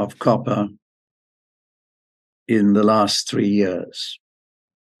of copper in the last 3 years.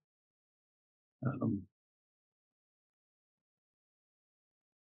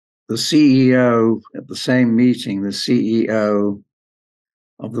 The CEO at the same meeting, the CEO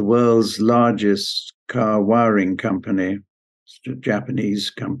of the world's largest car wiring company, it's a Japanese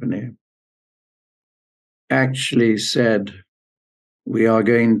company, actually said we are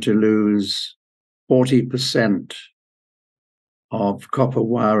going to lose 40% of copper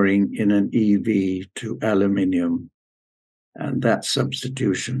wiring in an EV to aluminium, and that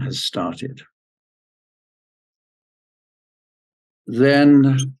substitution has started.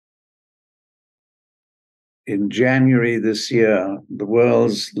 Then, in January this year, the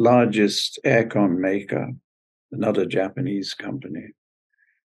world's largest aircon maker, another Japanese company,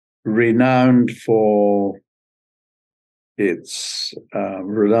 renowned for its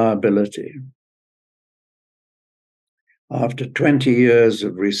reliability, after 20 years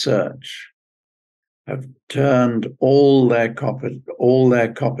of research, have turned all their copper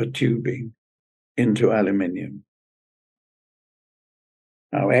tubing into aluminium.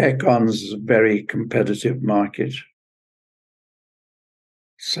 Now, aircons is a very competitive market.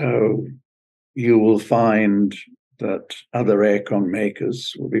 So you will find that other aircon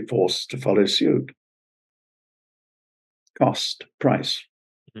makers will be forced to follow suit. Cost, price.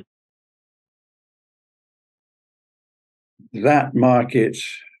 That market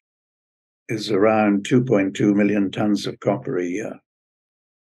is around 2.2 million tons of copper a year.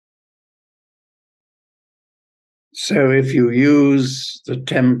 So if you use the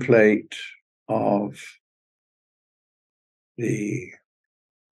template of the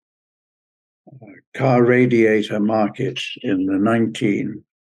car radiator market in the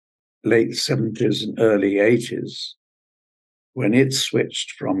late 70s and early 80s, when it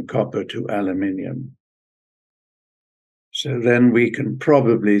switched from copper to aluminium. So then we can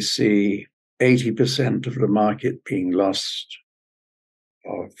probably see 80% of the market being lost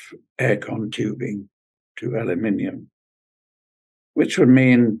of aircon tubing to aluminium, which would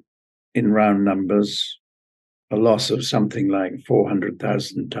mean, in round numbers, a loss of something like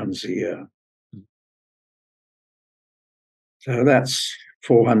 400,000 tons a year. So that's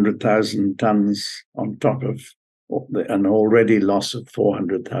 400,000 tons on top of an already loss of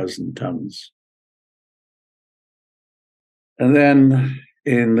 400,000 tons. And then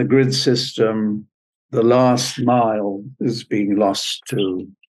in the grid system, the last mile is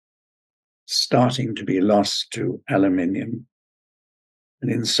starting to be lost to aluminium.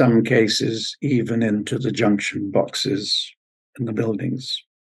 And in some cases, even into the junction boxes in the buildings.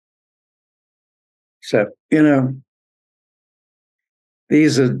 So,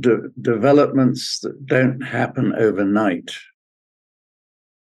 these are developments that don't happen overnight,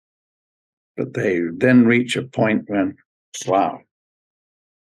 but they then reach a point when, wow.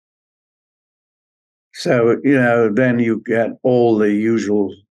 So, then you get all the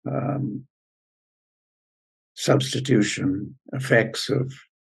usual substitution effects of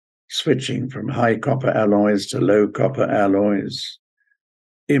switching from high copper alloys to low copper alloys,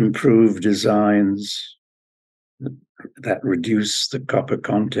 improved designs that reduce the copper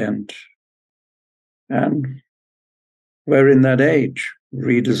content. And we're in that age,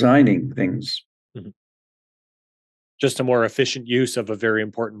 redesigning things. Mm-hmm. Just a more efficient use of a very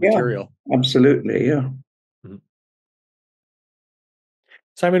important material. Absolutely, yeah. Mm-hmm.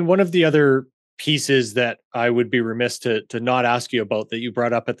 Simon, one of the other pieces that I would be remiss to not ask you about that you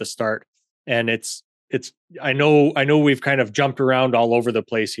brought up at the start, and it's I know we've kind of jumped around all over the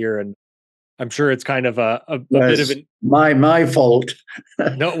place here, and I'm sure it's kind of a bit of an my fault.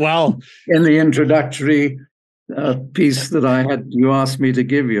 No, well, in the introductory piece that you asked me to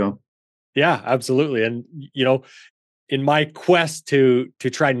give you. Yeah, absolutely. And in my quest to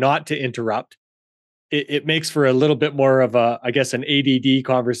try not to interrupt, it makes for a little bit more of an ADD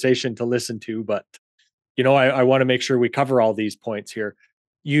conversation to listen to. But I want to make sure we cover all these points here.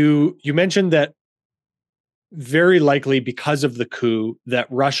 You mentioned that very likely because of the coup that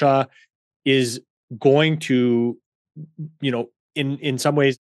Russia is going to, in some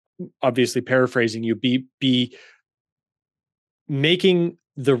ways, obviously paraphrasing you, be making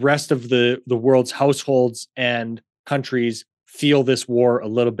the rest of the world's households and countries feel this war a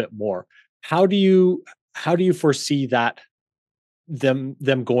little bit more. How do you foresee that them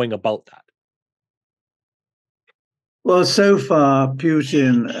going about that? Well, so far,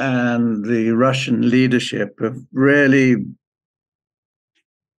 Putin and the Russian leadership have really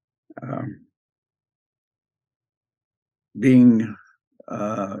been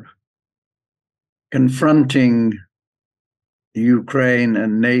confronting Ukraine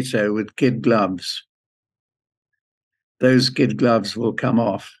and NATO with kid gloves. Those kid gloves will come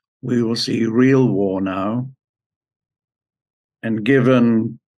off. We will see real war now. And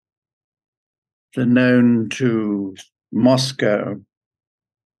given the known to Moscow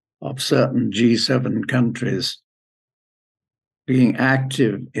of certain G7 countries being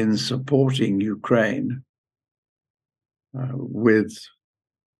active in supporting Ukraine with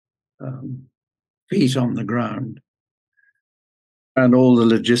feet on the ground, and all the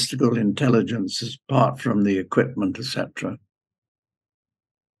logistical intelligence apart from the equipment, etc.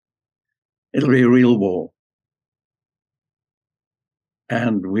 It'll be a real war.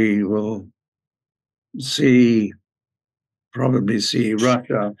 And we will probably see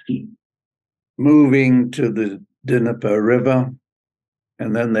Russia moving to the Dnieper River,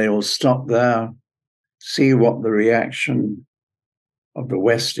 and then they will stop there, see what the reaction of the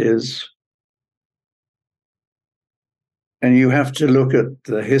West is. And you have to look at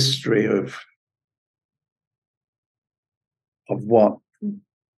the history of what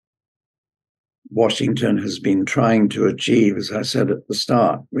Washington has been trying to achieve, as I said at the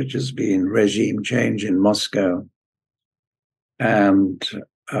start, which has been regime change in Moscow and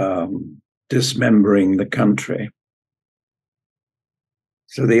dismembering the country.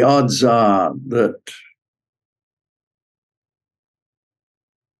 So the odds are that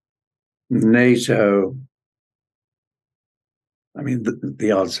NATO,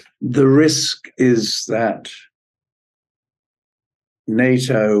 the risk is that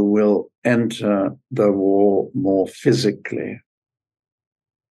NATO will enter the war more physically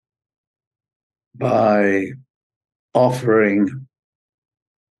by offering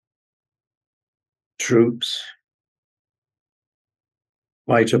troops,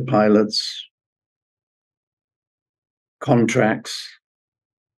 fighter pilots, contracts,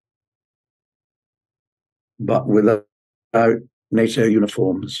 but without NATO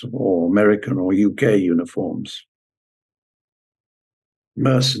uniforms or American or UK uniforms.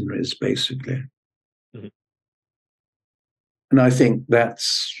 Mercenaries, basically. Mm-hmm. And I think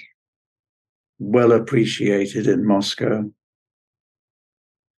that's well appreciated in Moscow.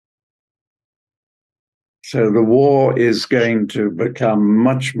 So the war is going to become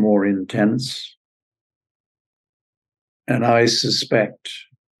much more intense. And I suspect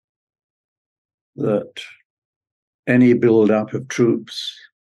that any buildup of troops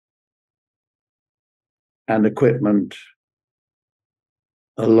and equipment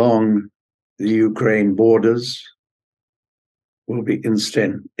along the Ukraine borders will be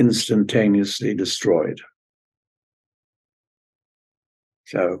instantaneously destroyed.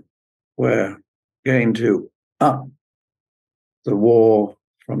 So we're going to up the war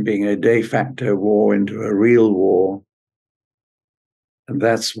from being a de facto war into a real war. And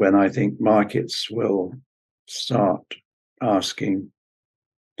that's when I think markets will start asking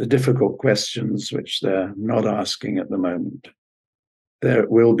the difficult questions which they're not asking at the moment. There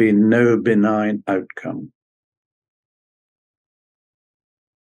will be no benign outcome.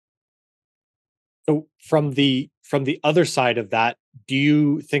 So from the other side of that, do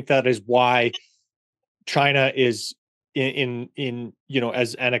you think that is why China is in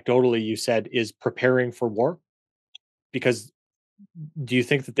as anecdotally you said, is preparing for war? Because do you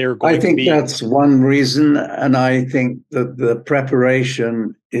think that they're going to be... I think that's one reason, and I think that the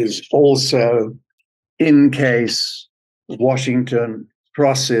preparation is also in case Washington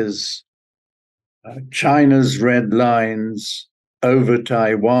crosses China's red lines over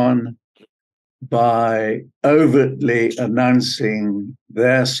Taiwan by overtly announcing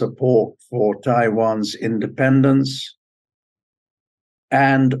their support for Taiwan's independence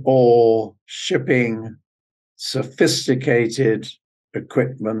and or shipping sophisticated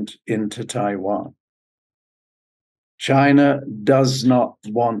equipment into Taiwan. China does not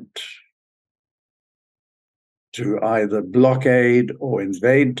want to either blockade or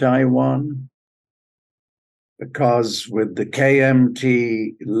invade Taiwan, because with the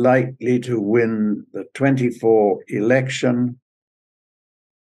KMT likely to win the 24 election,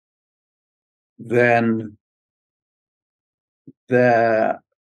 then there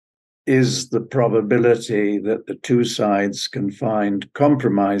is the probability that the two sides can find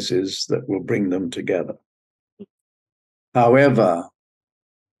compromises that will bring them together. However,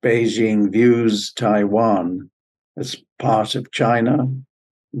 Beijing views Taiwan as part of China.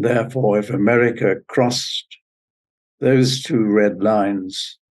 Therefore, if America crossed those two red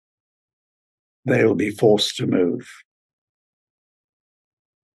lines, they'll be forced to move.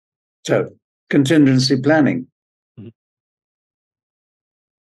 So, contingency planning. Mm-hmm.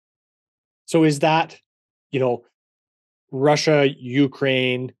 So is that, Russia,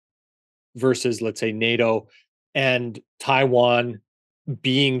 Ukraine versus, let's say, NATO, and Taiwan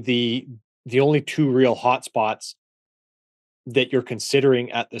being the only two real hotspots that you're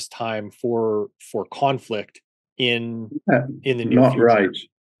considering at this time for conflict in the near not future? Right.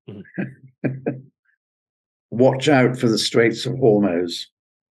 Mm-hmm. Watch out for the Straits of Hormuz.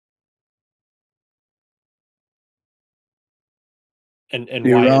 And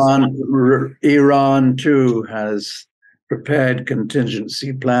Iran too has prepared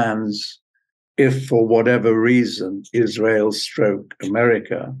contingency plans if, for whatever reason, Israel /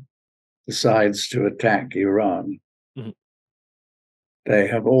 America decides to attack Iran. Mm-hmm. They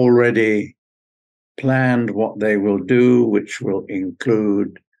have already planned what they will do, which will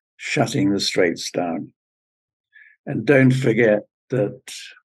include shutting the straits down. And don't forget that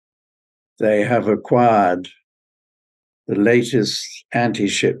they have acquired the latest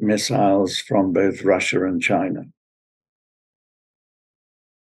anti-ship missiles from both Russia and China.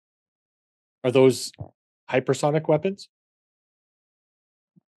 Are those hypersonic weapons?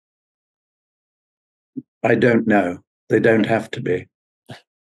 I don't know. They don't have to be.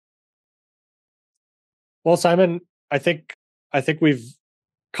 Well, Simon, I think we've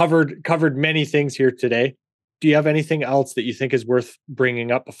covered many things here today. Do you have anything else that you think is worth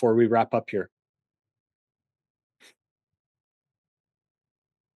bringing up before we wrap up here?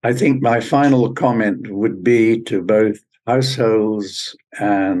 I think my final comment would be to both households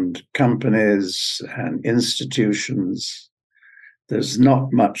and companies and institutions. There's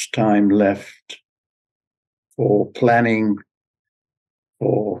not much time left for planning,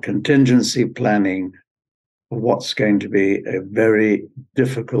 for contingency planning, for what's going to be a very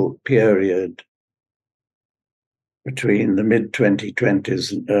difficult period between the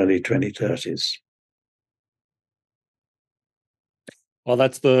mid-2020s and early 2030s. Well,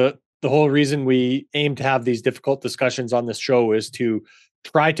 that's the whole reason we aim to have these difficult discussions on this show, is to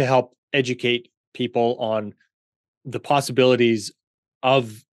try to help educate people on the possibilities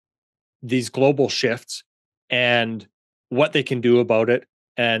of these global shifts and what they can do about it,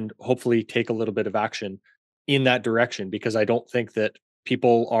 and hopefully take a little bit of action in that direction, because I don't think that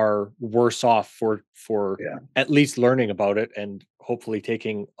people are worse off for at least learning about it and hopefully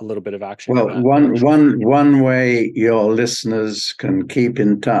taking a little bit of action. Well, one way your listeners can keep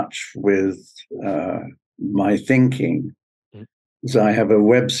in touch with my thinking is I have a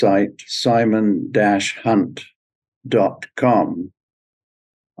website, simon-hunt.com,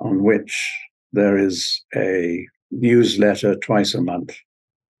 on which there is a newsletter twice a month.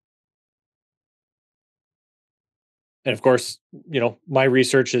 And of course, my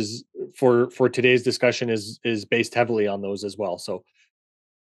research is for today's discussion is based heavily on those as well. So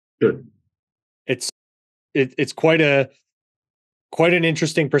good. It's quite an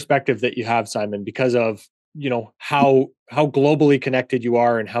interesting perspective that you have, Simon, because of how globally connected you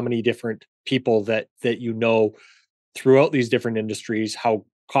are and how many different people that throughout these different industries, how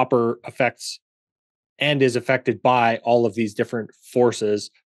copper affects and is affected by all of these different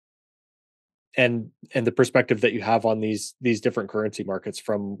forces, and the perspective that you have on these different currency markets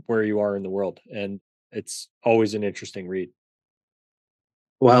from where you are in the world. And it's always an interesting read.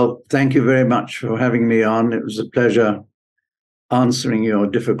 Well, thank you very much for having me on. It was a pleasure answering your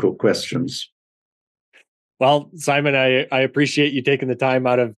difficult questions. Well, Simon, I appreciate you taking the time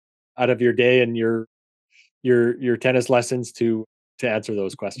out of your day and your tennis lessons to answer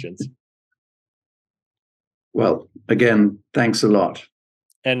those questions. Well, again, thanks a lot.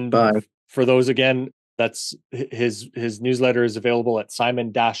 And bye. For those, again, that's his newsletter is available at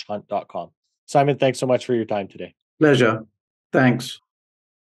simon-hunt.com. Simon, thanks so much for your time today. Pleasure. Thanks.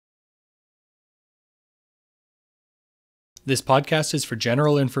 This podcast is for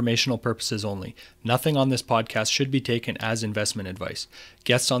general informational purposes only. Nothing on this podcast should be taken as investment advice.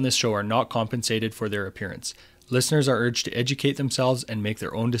 Guests on this show are not compensated for their appearance. Listeners are urged to educate themselves and make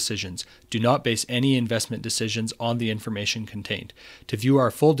their own decisions. Do not base any investment decisions on the information contained. To view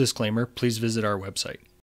our full disclaimer, please visit our website.